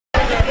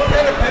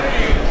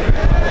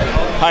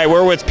Hi,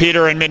 we're with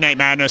Peter and Midnight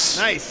Madness.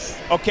 Nice.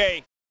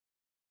 Okay.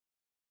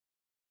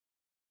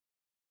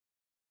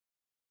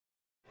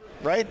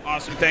 Right?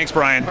 Awesome. Thanks,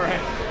 Brian. All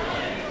right.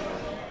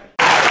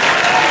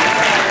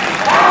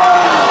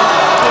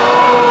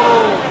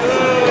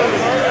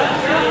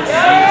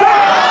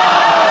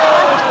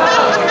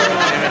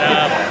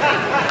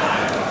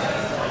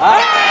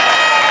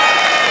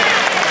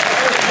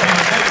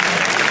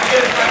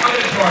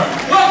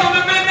 Welcome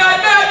to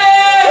Midnight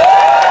Madness!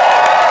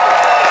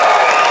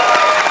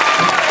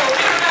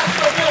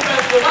 International Film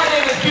Festival. My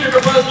name is Peter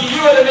Strickland.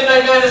 You are the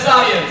Midnight Madness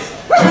audience.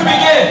 To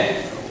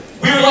begin,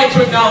 we would like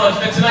to acknowledge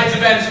that tonight's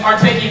events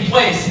are taking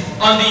place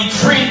on the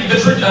treaty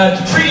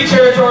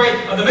territory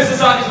of the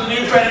Mississaugas of the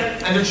New Credit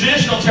and the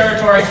traditional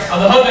territory of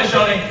the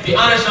Haudenosaunee, the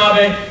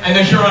Anishinaabe, and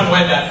the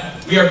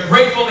Huron-Wendat. We are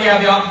grateful to have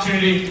the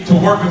opportunity to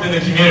work within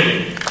the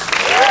community.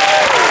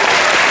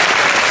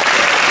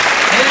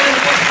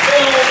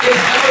 Is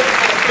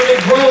eligible for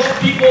the Gross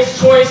People's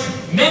Choice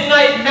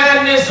Midnight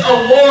Madness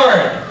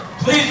Award.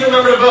 Please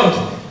remember to vote.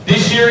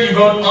 This year you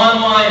vote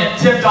online at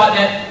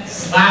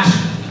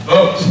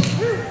tiff.net/vote.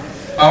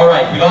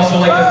 Alright, we'd also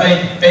like to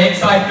thank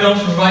Bankside Films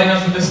for providing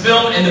us with this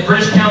film and the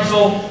British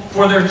Council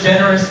for their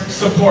generous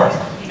support.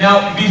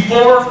 Now,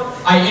 before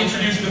I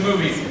introduce the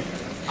movie,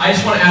 I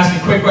just want to ask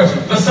a quick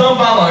question. Bassam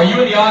Bala, are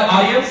you in the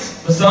audience?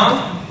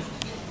 Bassam?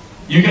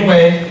 You can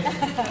wave.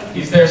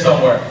 He's there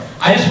somewhere.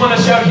 I just want to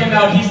shout him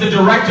out. He's the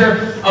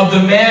director of The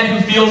Man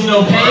Who Feels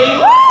No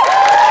Pain. And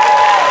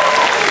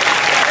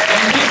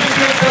he's been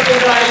doing something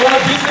that I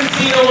love. He's been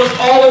seeing almost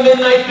all the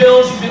midnight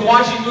films. He's been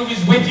watching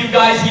movies with you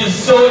guys. He is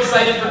so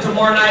excited for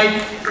tomorrow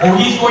night. We're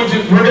going to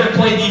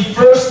play the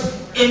first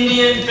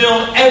Indian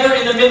film ever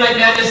in the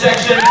Midnight Madness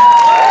section. It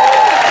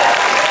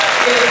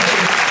is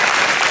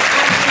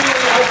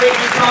absolutely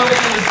outrageous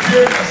comedy in the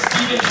spirit of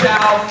Stephen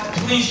Chow.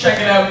 Please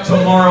check it out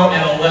tomorrow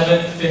at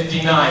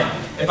 11:59.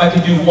 If I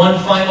could do one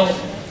final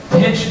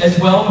pitch as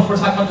well before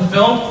talking about the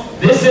film.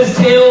 This is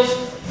Tales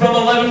from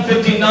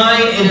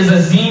 1159. It is a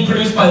zine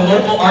produced by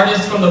local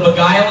artists from the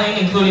Beguiling,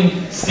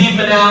 including Steve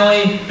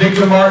Manali,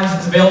 Victor Martins.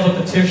 It's available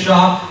at the TIFF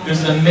shop.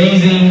 There's an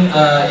amazing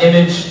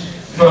image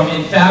from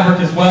In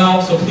Fabric as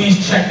well, so please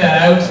check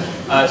that out.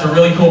 It's a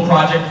really cool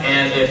project,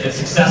 and if it's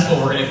successful,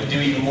 we're going to do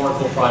even more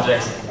cool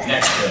projects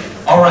next year.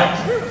 All right.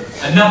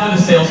 Enough of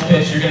the sales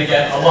pitch. You're going to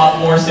get a lot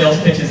more sales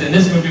pitches in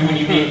this movie when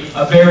you meet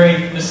a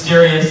very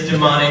mysterious,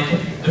 demonic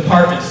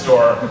department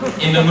store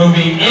in the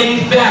movie In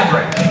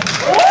Fabric. I'm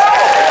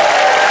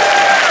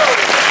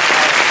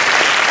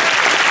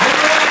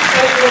really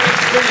excited about this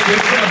screening.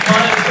 There's been a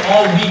buzz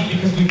all week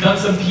because we've done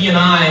some P&Is,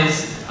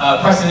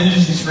 press and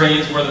industry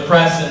screenings, where the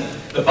press and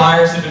the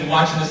buyers have been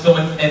watching this film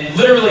and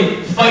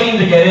literally fighting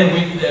to get in.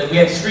 We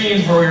had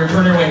screenings where we were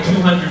turning away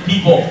 200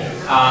 people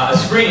a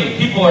screening.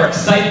 People are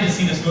excited to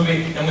see this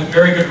movie, and with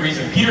very good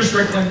reason. Peter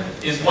Strickland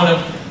is one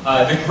of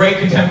the great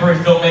contemporary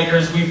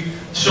filmmakers. We've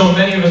shown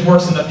many of his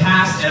works in the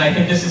past, and I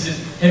think this is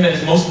him at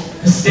his most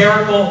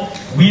hysterical,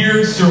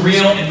 weird,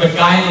 surreal, and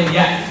beguiling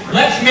yet.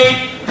 Let's meet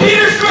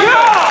Peter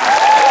Strickland!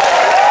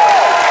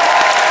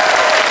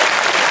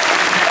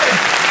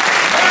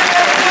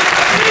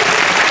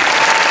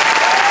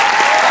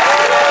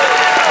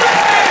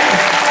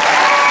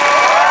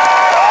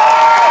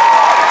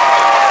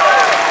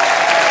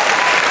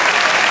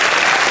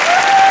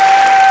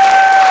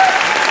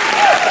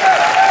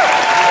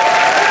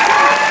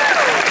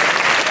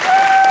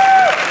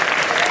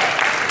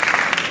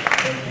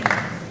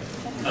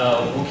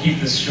 Keep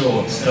this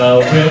short.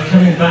 We're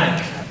coming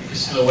back. You're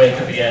still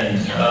awake at the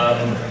end.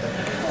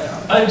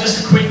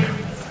 Just a quick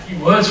few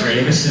words,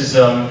 really. This is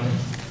a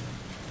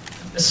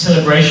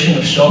celebration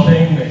of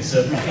shopping. It's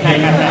a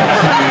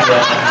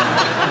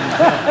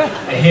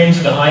hymn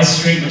to the high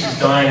street, which is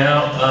dying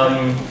out.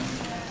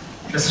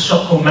 There's a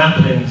shop called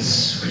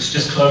Maplin's, which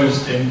just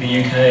closed in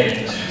the UK.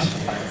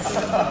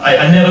 And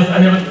I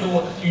never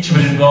thought the future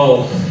would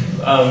involve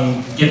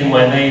giving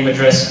my name,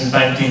 address, and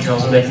bank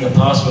details and making a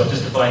password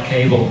just to buy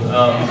cable.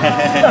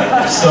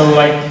 So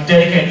I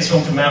dedicate this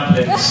one to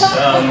Maplin's.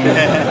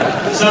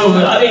 So,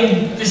 I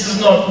mean, this is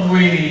not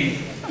really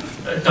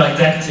a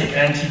didactic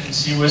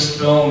anti-consumerist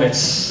film. I'm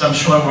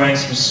sure I'm wearing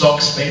some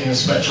socks made in a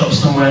sweatshop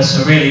somewhere,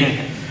 so really,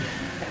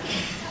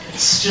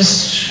 it's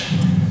just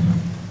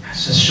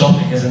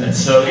shopping, isn't it?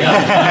 So,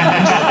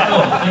 yeah, enjoy the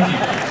film. Thank you.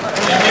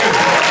 Thank you.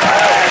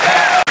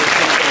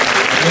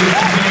 Please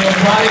continue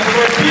applying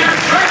for Peter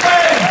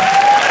Strickland!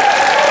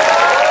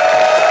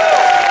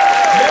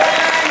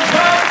 Marianne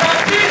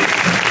Jean-Baptiste!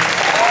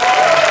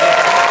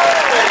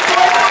 And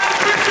Gwendoline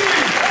Christie!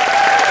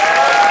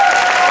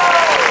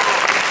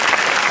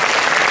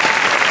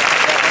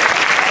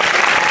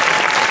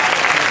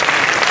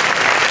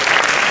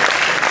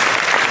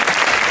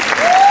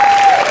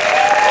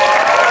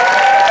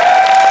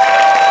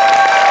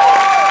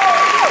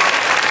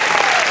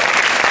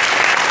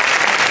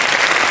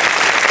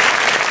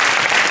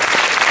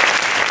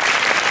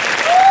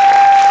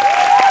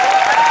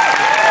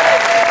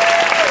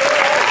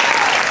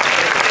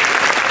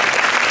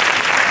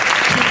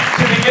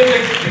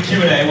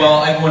 Q&A,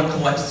 well, everyone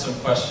collected some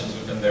questions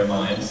within in their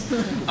minds.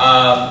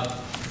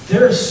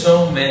 There are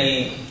so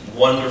many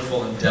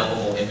wonderful,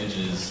 indelible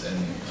images and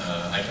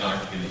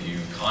iconography that you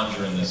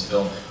conjure in this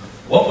film.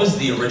 What was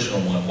the original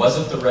one? Was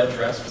it the red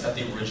dress? Was that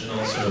the original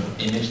sort of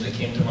image that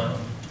came to mind?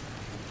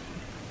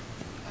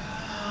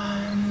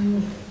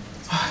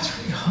 It's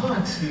really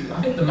hard to...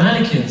 I think the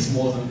mannequins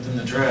more than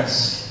the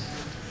dress.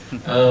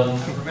 I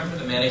remember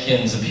the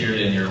mannequins appeared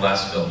in your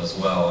last film as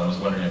well, and I was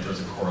wondering if there was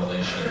a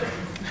correlation.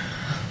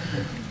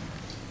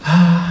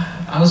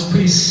 I was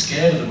pretty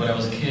scared of them when I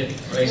was a kid.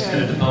 When I used to go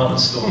to department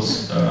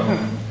stores.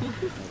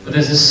 But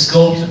there's this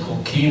sculptor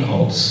called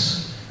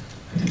Kienholz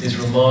who did these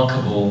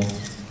remarkable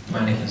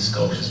mannequin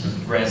sculptures with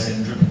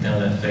resin dripping down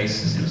their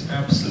faces. It was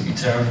absolutely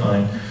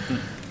terrifying.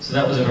 So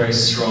that was a very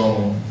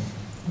strong,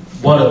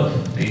 one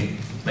of the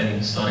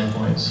many starting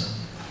points.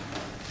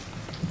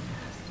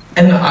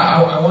 And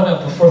I want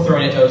to, before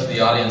throwing it out to the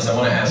audience, I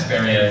want to ask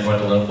Marianne and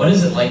Gwendoline, what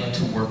is it like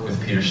to work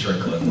with Peter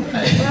Strickland?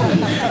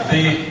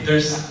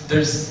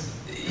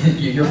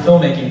 Your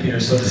filmmaking, Peter,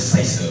 is so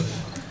decisive,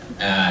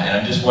 and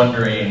I'm just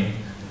wondering,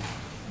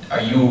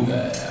 are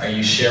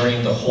you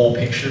sharing the whole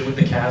picture with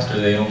the cast, or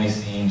are they only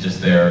seeing just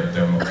their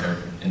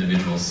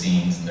individual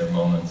scenes and their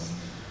moments?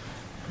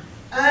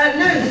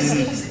 No,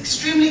 he's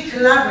extremely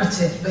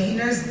collaborative, but he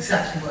knows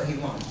exactly what he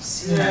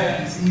wants. You know,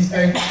 he's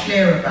very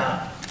clear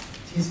about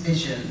his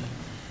vision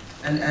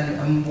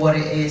and what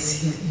it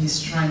is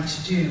he's trying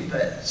to do.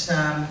 But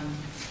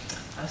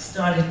I've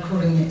started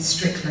calling it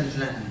Strickland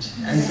Land,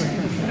 and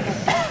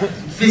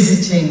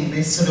visiting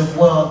this sort of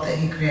world that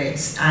he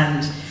creates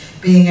and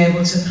being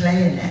able to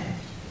play in it.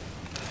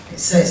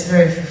 So it's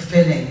very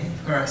fulfilling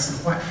for us and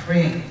quite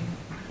freeing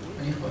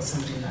when you've got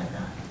somebody like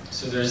that.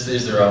 So is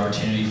there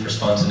opportunity for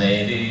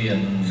spontaneity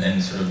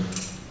and sort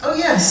of... Oh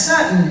yes,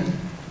 certainly.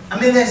 I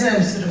mean, there's no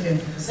sort of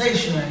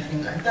improvisation or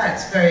anything like that.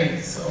 It's very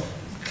sort of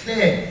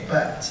clear,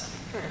 but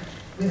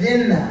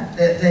within that,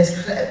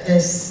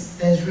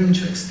 there's room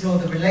to explore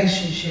the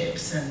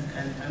relationships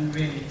and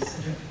really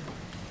sort of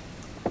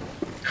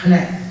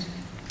connect.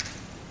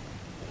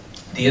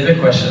 The other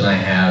question I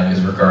have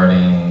is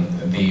regarding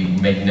the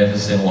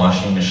magnificent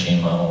washing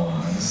machine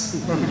monologues.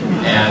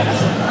 And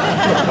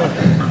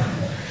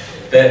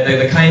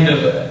the kind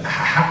of,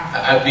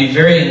 I'd be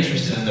very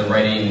interested in the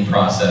writing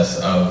process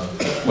of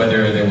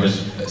whether there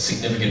was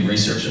significant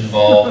research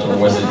involved, or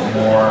was it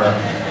more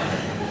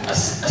a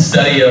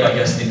study of, I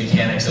guess, the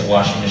mechanics of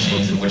washing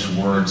machines in which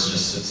words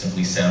just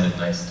simply sounded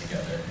nice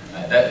together.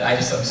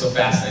 I'm so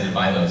fascinated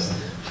by those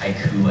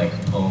haiku-like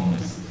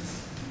poems.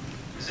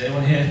 Does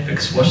anyone here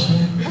fix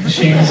washing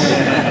machines?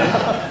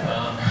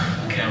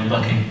 Okay, I'm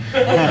lucky.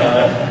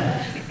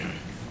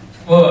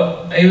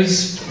 Well, it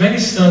was mainly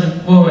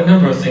started, well, a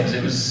number of things.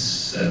 It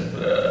was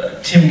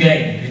Tim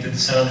Gain who did the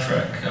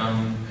soundtrack.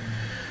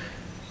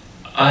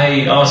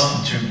 I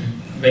asked him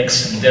to make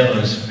some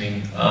demos for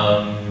me.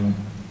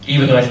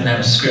 Even though I didn't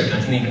have a script, I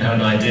didn't even have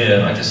an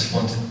idea, I just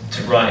wanted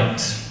to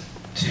write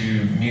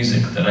to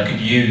music that I could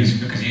use,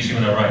 because usually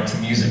when I write to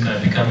music I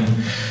become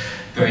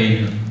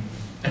very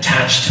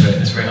attached to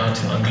it. It's very hard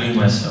to unglue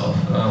myself.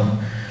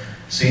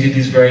 So he did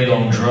these very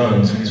long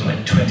drones, and these were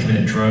like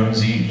 20-minute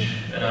drones each.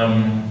 And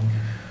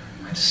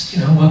I just,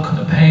 work on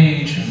the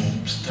page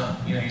and start,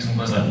 using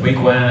words like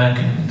wigwag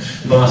and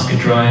basket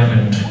drive,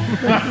 and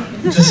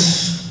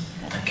just,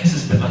 I guess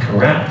it's a bit like a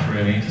rap,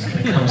 really. It just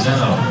kind of comes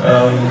out.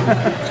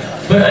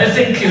 But I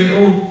think it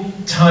all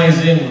ties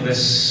in with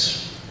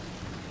this.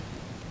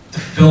 The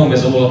film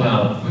is all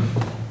about, with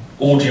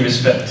all due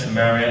respect to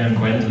Marianne and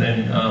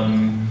Gwendoline,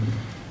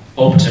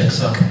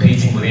 objects are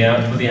competing with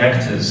the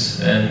actors,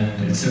 and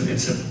it's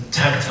a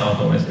tactile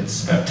film.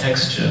 It's about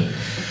texture,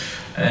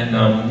 and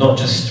not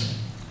just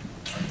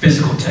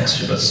physical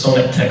texture, but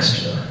sonic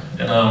texture,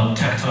 and our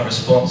tactile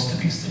response to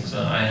these things.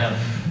 I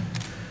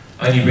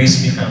only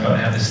recently found out I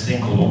have this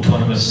thing called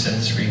autonomous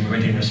sensory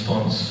meridian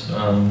response.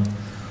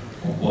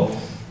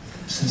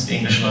 Since the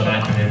English love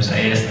acronyms,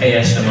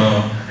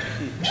 ASMR,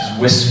 which is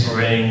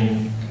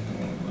whispering,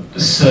 a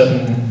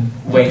certain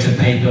weight of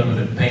paper with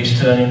a page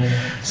turning.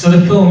 So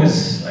the film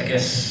is, I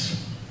guess,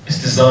 it's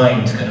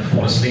designed to kind of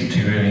fall asleep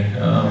to, really.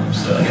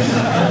 So I guess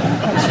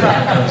that's where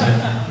it comes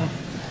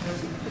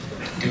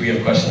in. Do we have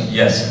a question?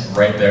 Yes,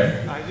 right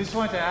there. I just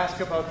wanted to ask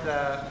about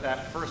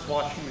that first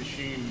washing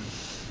machine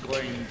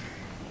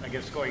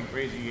going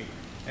crazy,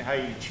 and how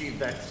you achieved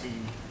that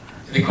scene.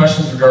 The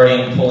question's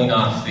regarding pulling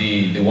off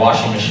the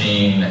washing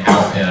machine,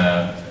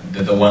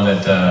 the one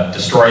that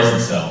destroys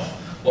itself.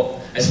 Well,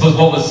 I suppose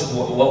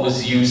what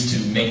was used to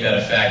make that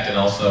effect, and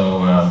also,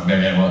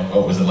 Marianne,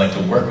 what was it like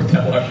to work with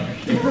that washing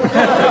machine?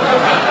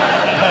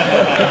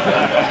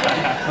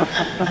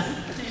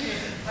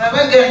 I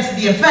won't go into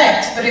the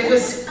effect, but it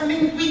was,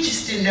 we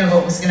just didn't know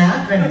what was going to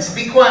happen. To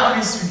be quite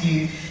honest with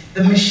you,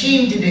 the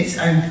machine did its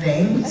own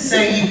thing, so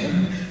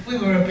we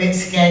were a bit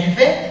scared of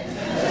it.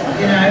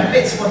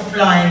 Bits were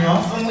flying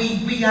off, and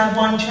we had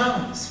one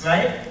chance,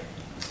 right?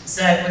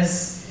 So it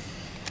was,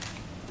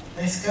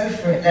 let's go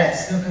for it,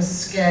 let's look as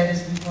scared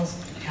as we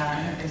possibly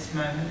can at this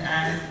moment,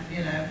 and,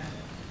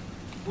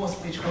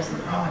 which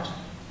wasn't hard.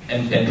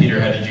 And Peter,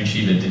 how did you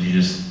achieve it? Did you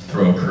just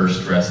throw a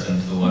cursed dress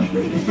into the washing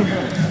machine?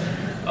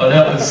 Oh,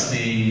 that was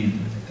the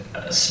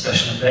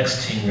special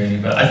effects team, really.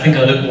 But I think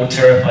I looked more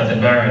terrified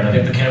than Marianne. I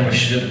think the camera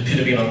should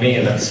have been on me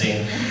in that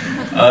scene.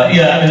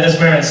 Yeah, I mean, as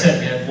Marianne said,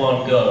 we had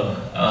one go.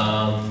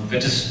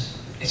 But it's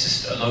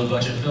just a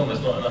low-budget film. There's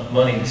not enough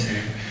money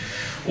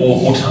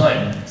or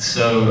time.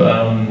 So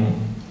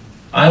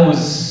I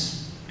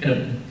was in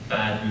a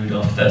bad mood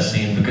after that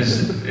scene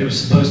because it was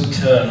supposed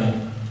to turn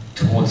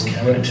towards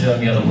camera, to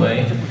turn the other way.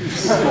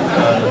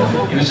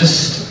 It was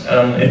just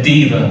a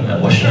diva,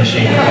 that washing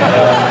machine.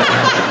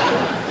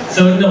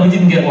 So no, we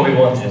didn't get what we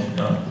wanted.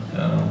 No.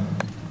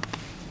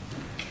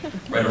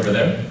 Right over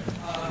there.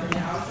 I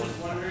was just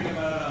wondering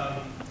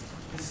about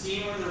the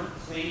scene where they're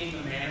cleaning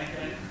the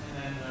mannequin, and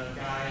then the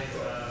guys,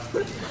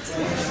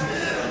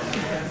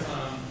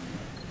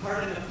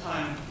 pardon the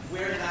pun,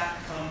 where did that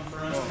come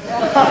from?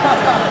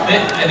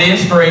 The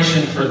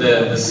inspiration for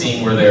the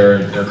scene where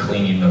they're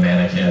cleaning the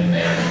mannequin and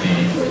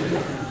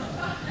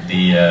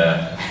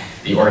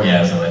the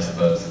orgasm, I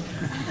suppose,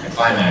 the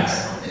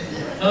climax.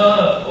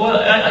 Well,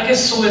 I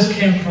guess all this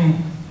came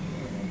from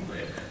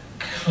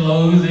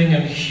clothing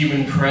and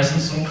human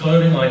presence on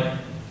clothing. Like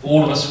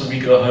all of us, when we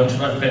go home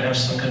tonight, we're going to have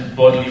some kind of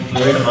bodily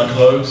fluid on our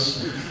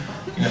clothes.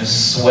 You know,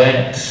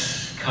 sweat,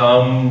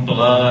 cum,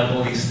 blood,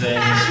 all these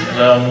things.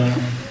 And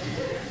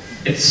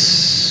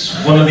it's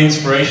one of the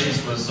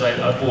inspirations was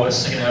I bought a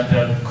second-hand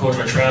pair of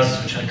corduroy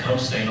trousers which had cum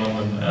stain on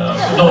them.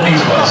 Not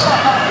these ones.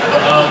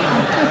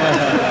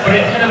 But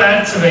it kind of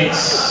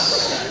activates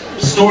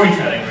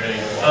storytelling, really.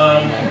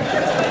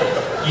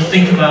 You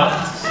think about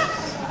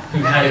who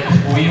had it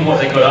before you, what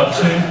they got up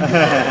to.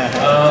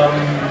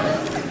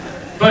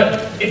 But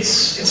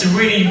it's a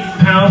really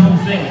powerful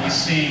thing. You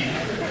see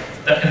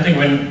that kind of thing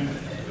when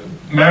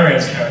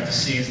Marianne's character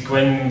sees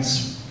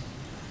Gwen's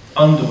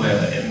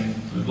underwear in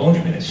the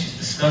laundry bin. She's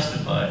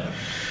disgusted by it.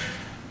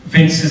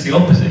 Vince is the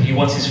opposite. He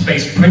wants his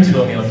face printed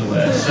on the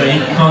underwear, so he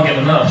can't get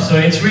enough. So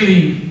it's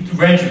really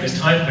reg of his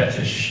type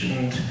fetish.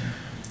 And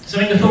so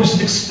I mean, the film was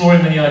just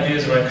exploring many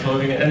ideas around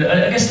clothing, and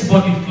I guess the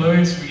bodily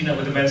fluids, you know,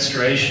 with the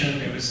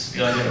menstruation, it was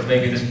the idea that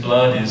maybe this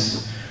blood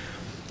is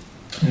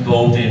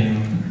involved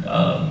in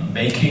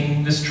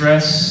making this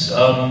dress.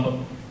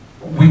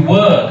 We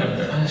were,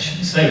 I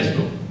shouldn't say this,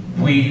 but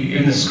we,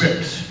 in the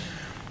script,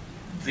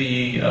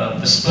 the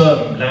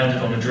sperm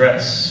landed on a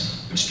dress,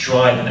 which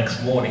dried the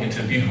next morning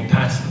into a beautiful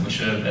pattern, which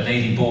a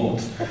lady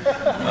bought.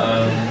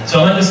 So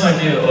I like this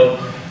idea of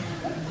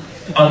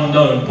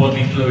unknown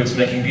bodily fluids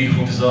making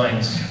beautiful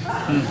designs.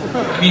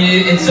 I mean,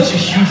 it's such a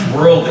huge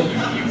world that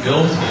you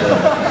built here.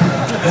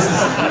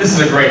 This is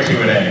a great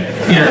Q&A.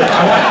 Here,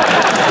 I want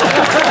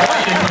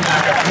you to come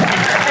back up.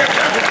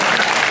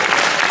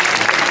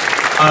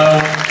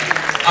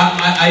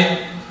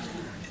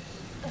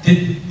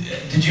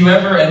 Did you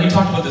ever, and we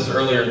talked about this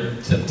earlier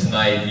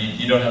tonight,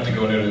 you don't have to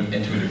go into it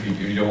if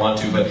you don't want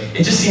to, but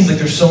it just seems like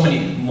there's so many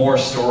more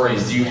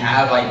stories. Do you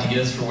have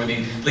ideas for where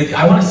like,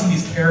 I want to see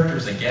these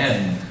characters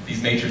again,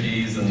 these maitre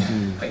d's, and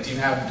like,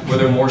 were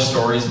there more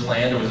stories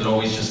planned, or was it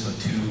always just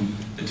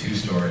the two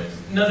stories?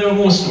 No, there were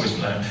more stories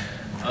planned.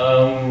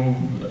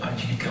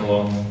 You could go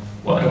on,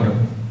 well, I don't want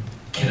to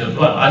kid it,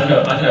 well, I don't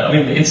know, I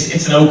mean,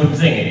 it's an open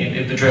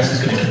thing, the dress is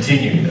going to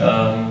continue.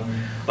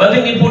 But I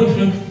think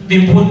the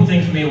important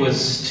thing for me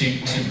was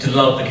to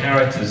love the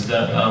characters,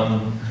 that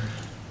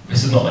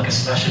this is not like a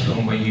slasher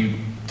film where you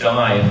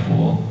die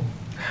for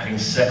having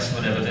sex or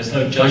whatever. There's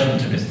no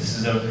judgment to this. This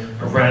is a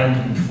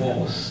random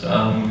force.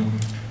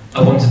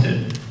 I wanted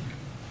it,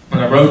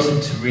 when I wrote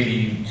it, to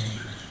really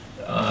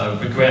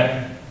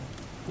regret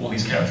all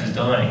these characters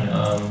dying,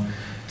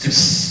 to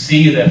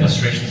see their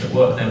frustrations at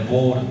work, their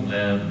boredom,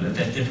 their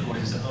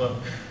difficulties at home.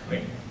 I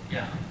mean,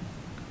 yeah.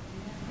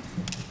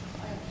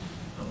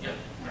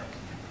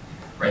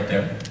 Right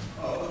there.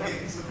 Oh,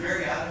 okay. So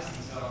Barry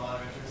Adamson's done a lot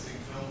of interesting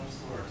film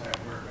score type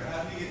work, but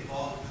how did he get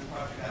involved with this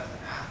project as an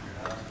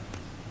actor?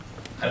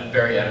 How did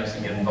Barry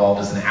Adamson get involved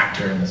as an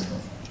actor in this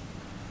film?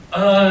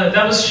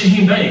 That was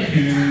Shaheen Baig,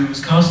 who was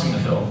casting the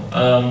film.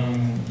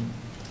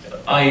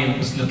 I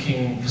was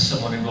looking for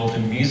someone involved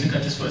in music. I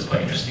just thought it was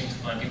quite interesting to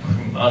find people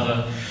from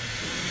other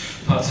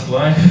parts of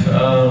life.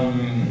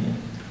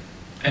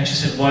 And she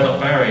said, why not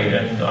Barry?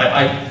 And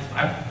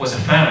I was a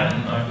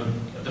fan.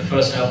 The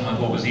first album I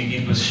bought was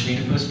Oedipus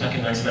Schmiedipus back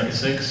in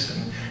 1996,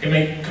 and it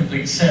made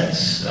complete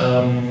sense.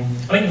 I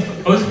think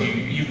both of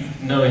you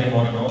know him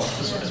on and off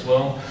as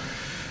well.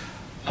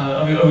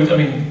 I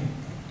mean,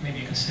 maybe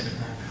you can say it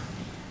more.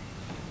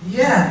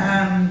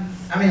 Yeah,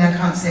 I mean, I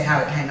can't say how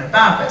it came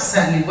about, but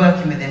certainly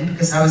working with him,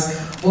 because I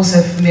was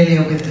also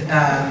familiar with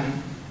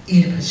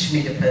Oedipus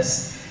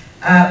Schmiedipus.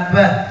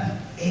 But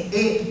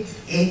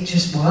it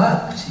just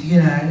worked, you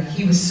know.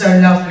 He was so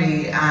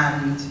lovely,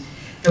 and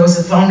there was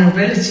a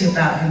vulnerability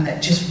about him that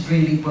just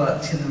really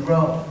worked in the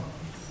role.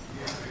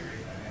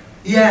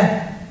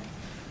 Yeah.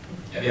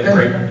 Yeah, the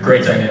other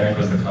great dynamic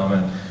was the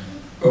comment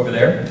over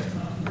there.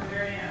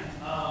 Marianne,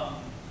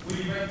 when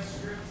you read the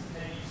script,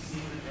 had you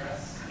seen the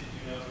dress? Did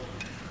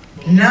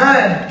you know? No.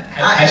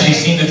 Had she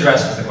seen the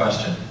dress was the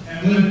question.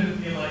 And would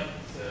it be like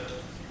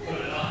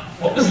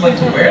What was it like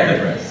to wear the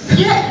dress?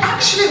 Yeah,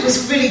 actually it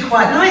was really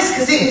quite nice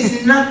because it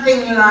is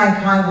nothing like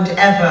I would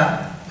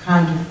ever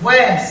kind of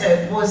wear, so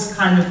it was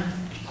kind of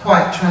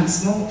quite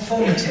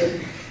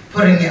transformative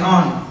putting it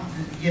on,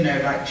 you know,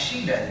 like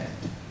Sheila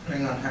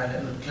putting on her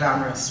little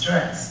glamorous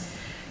dress.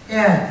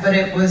 Yeah, but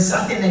it was,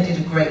 I think they did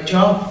a great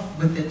job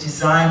with the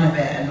design of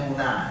it and all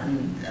that,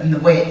 and the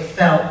way it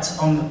felt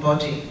on the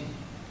body.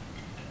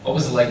 What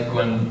was it like,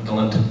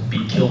 Gwendoline, to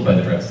be killed by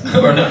the dress?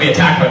 Or not be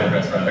attacked by the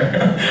dress,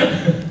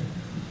 rather?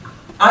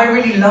 I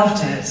really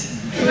loved it.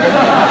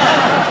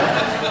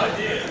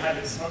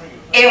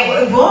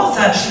 It was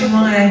actually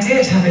my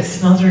idea to have it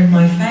smothering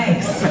my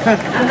face.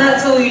 And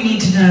that's all you need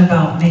to know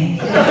about me.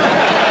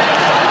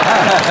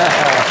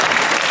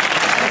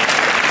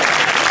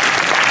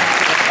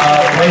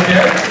 Right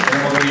there,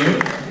 and what were you?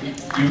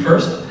 You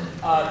first?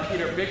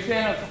 Peter, big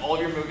fan of all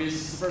of your movies.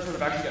 This is the first one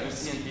I've actually gotten to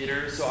see in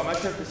theaters, so I'm not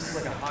sure if this is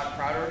like a hot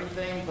crowd or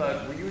anything,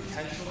 but were you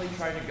intentionally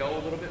trying to go a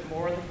little bit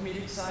more on the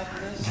comedic side for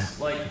this?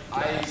 Like,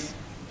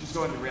 just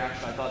going to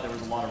reaction, I thought there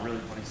was a lot of really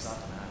funny stuff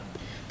in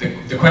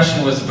that. The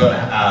question was about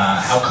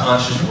how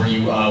conscious were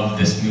you of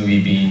this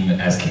movie being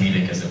as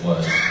comedic as it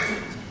was?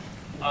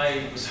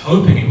 I was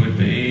hoping it would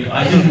be.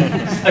 I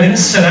didn't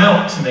set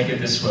out to make it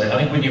this way. I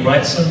think when you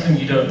write something,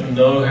 you don't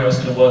know how it's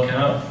going to work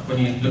out. When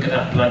you look at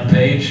that blank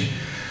page,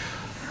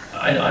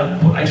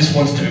 I just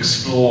wanted to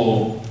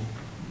explore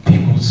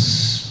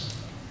people's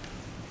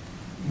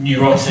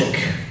neurotic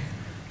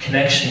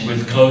connection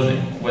with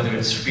clothing, whether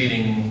it's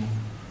feeling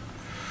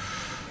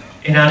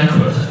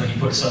inadequate when you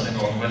put something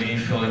on, whether you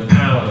feel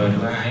empowered,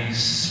 or how you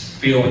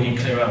feel when you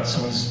clear out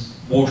someone's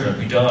wardrobe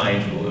who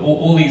died,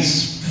 all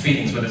these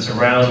feelings, whether it's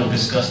arousal,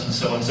 disgust, and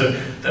so on. So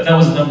that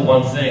was the number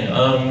one thing.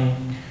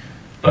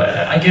 But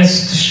I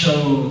guess to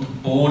show the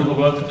boredom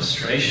or the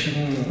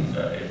frustration,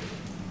 it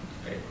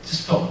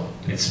just felt,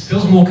 it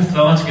feels more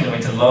cathartic in a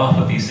way to laugh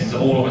at these things that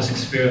all of us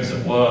experience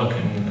at work,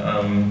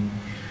 and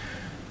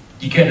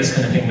you get this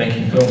kind of thing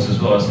making films as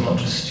well. It's not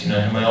just, you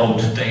know, my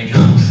old day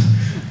jobs.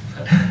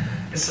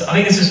 I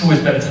think it's just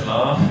always better to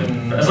laugh,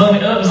 and as long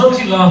as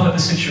you laugh at the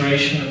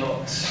situation and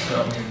not,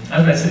 I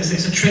don't know,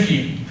 it's a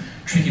tricky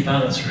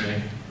balance,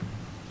 really.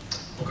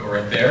 We'll go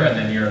right there, and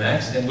then you're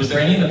next. And was there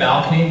any in the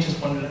balcony?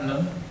 Just wanted to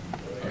know.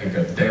 Okay,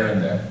 good. There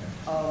and there.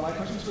 My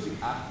question is for the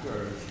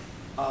actors.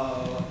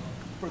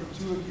 For the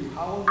two of you,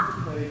 how was it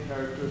to play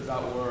characters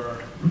that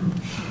were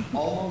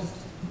almost,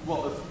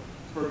 well,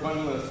 for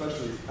Gwendoline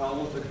especially,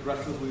 almost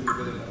aggressively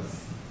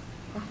libidinous?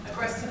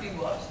 Aggressively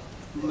what?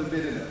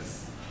 Libidinous.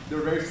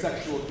 They're very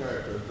sexual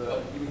characters,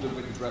 even the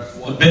way the dress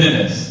was.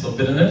 Libidinous.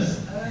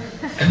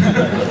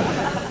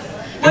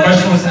 The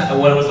question was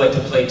what it was like to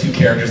play two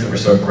characters that were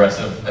so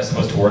aggressive, I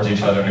suppose, towards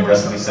each other and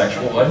aggressively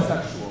sexual. What?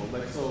 Sexual.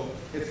 Like, so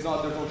it's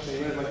not, there's no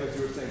shame in it, like as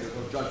you were saying, there's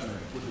no judgment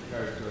with the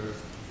characters,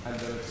 and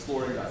then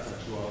exploring that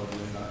sexuality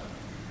and that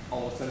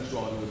almost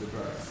sensuality with the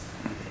dress.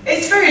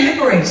 It's very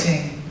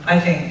liberating, I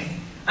think.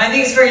 I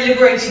think it's very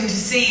liberating to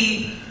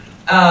see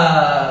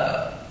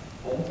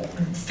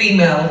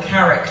female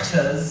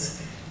characters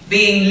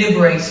being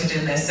liberated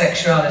in their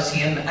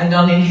sexuality and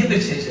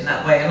uninhibited in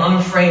that way and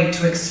unafraid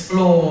to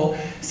explore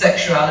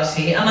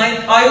sexuality. And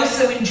I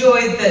also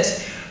enjoyed that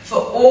for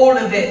all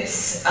of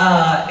its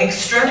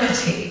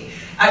extremity,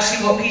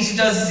 actually what Peter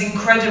does is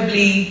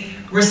incredibly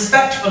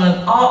respectful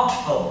and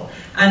artful,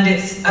 and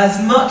it's as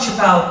much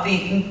about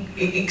the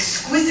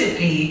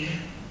exquisitely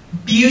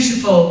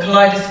beautiful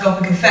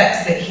kaleidoscopic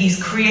effects that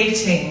he's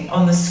creating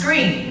on the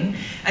screen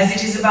as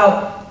it is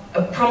about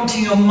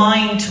prompting your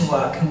mind to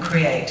work and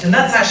create. And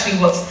that's actually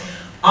what's,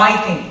 I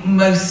think,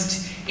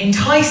 most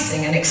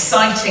enticing and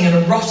exciting and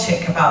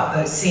erotic about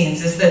those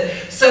scenes, is that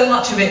so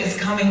much of it is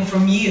coming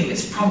from you,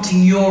 it's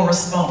prompting your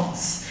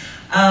response.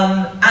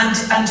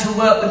 And to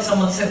work with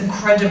someone so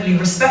incredibly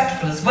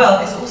respectful as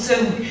well is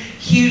also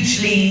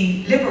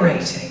hugely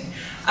liberating.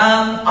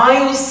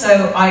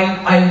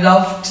 I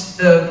loved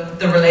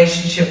the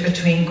relationship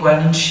between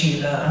Gwen and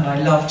Sheila, and I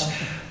loved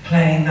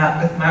playing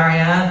that with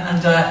Marianne,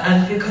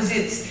 and because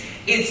it's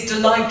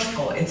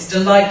delightful. It's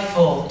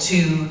delightful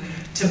to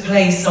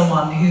play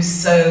someone who's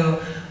so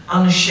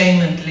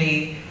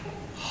unashamedly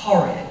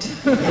horrid.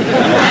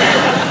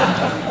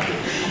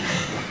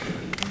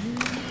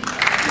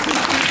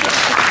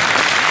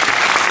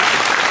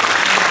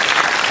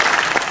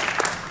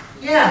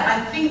 Yeah,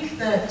 I think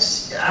that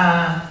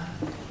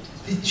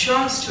the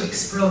chance to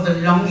explore the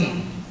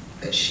longing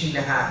that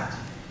Sheila had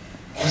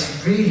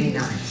was really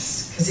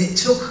nice, because it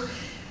took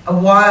a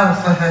while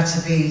for her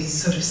to be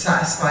sort of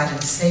satisfied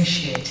and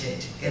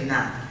satiated in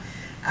that.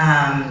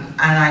 And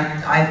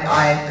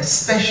I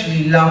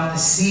especially love the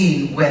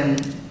scene when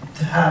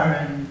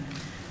her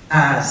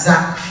and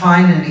Zach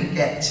finally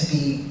get to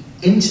be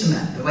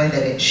intimate. The way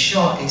that it's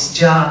shot is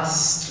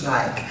just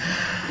like,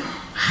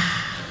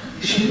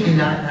 it should be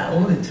like that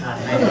all the time.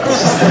 And it's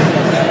just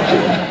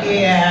like,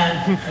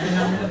 yeah, and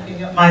I'm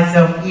looking at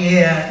myself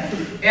here.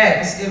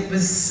 Yeah, it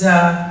was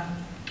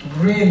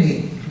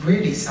really,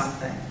 really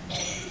something.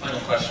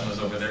 Final question was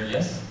over there,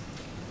 yes?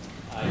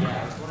 Yeah, I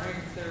was wondering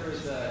if there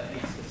was any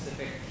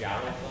specific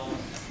giallo film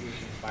you was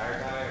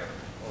inspired by, or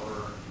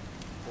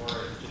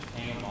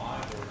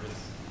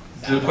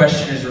The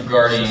question is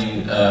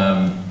regarding,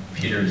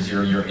 Peter's,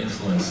 your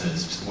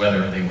influences,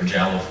 whether they were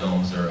giallo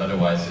films or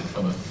otherwise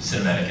from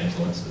cinematic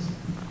influences.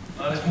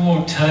 It's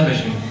more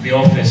television, The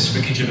Office,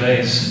 Ricky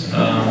Gervais.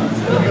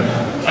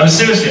 I mean,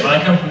 seriously,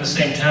 I come from the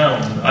same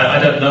town. I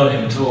don't know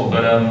him at all,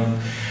 but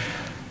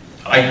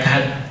I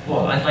had,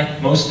 well,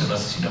 like most of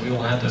us, you know, we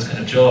all had those kind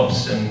of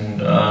jobs,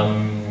 and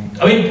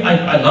I mean,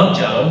 I love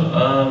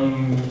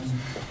giallo.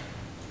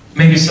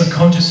 Maybe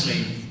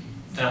subconsciously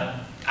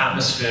that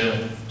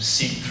atmosphere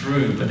seeped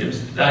through, but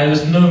there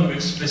was no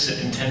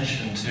explicit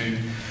intention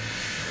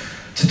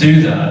to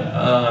do that.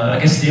 I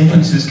guess the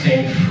influences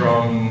came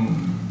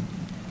from,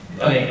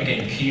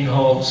 again,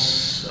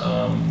 Keenholz.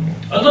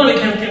 A lot of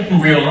it came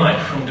from real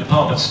life, from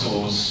department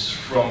stores,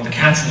 from the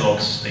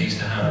catalogs they used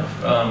to have.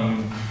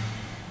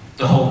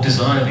 The whole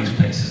design of these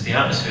places, the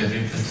atmosphere,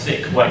 the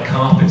thick white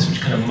carpets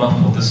which kind of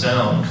muffled the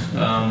sound.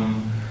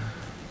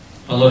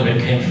 A lot of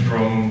it came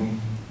from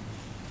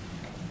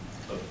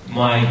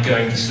my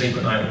going to sleep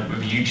at night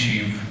with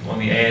YouTube on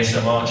the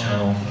ASMR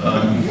channel,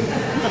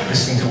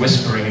 listening to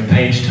whispering and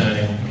page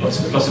turning,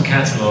 lots of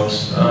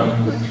catalogs.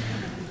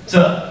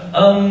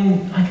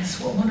 I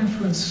guess one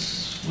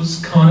influence was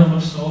Carnival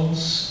of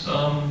Souls,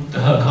 the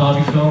Herc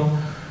Harvey film.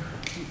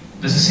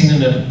 There's a scene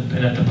in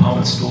a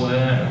department store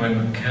there, and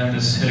when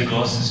Candace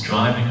Hillegloss is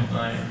driving at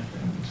night,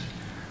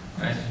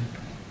 and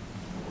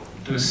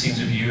those scenes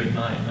of you at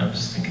night, and I'm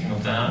just thinking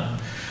of that.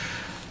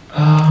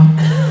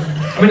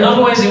 I mean,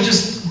 otherwise it was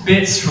just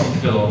bits from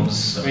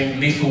films. I mean,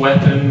 Lethal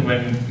Weapon,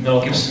 when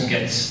Mel Gibson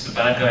gets the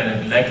bad guy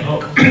in a leg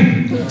lock,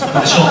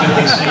 the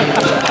shoplifting scene.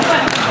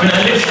 I mean,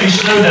 I literally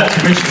showed that to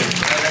Richard.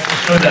 I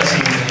showed that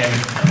scene to him,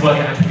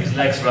 working out his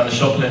legs around the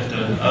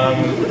shoplifter.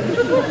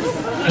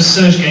 There's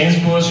Serge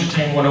Gainsbourg's Je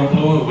t'aime mon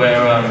emploi,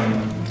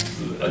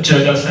 where Joe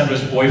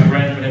D'Alessandro's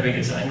boyfriend, whenever he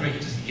gets angry, he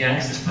just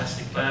yanks this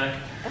plastic bag.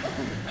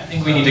 I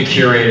think we need to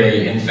curate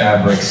a In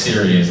Fabric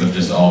series of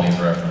just all these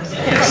references.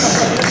 Yes.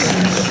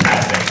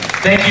 Fantastic.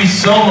 Thank you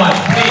so much.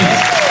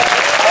 Please.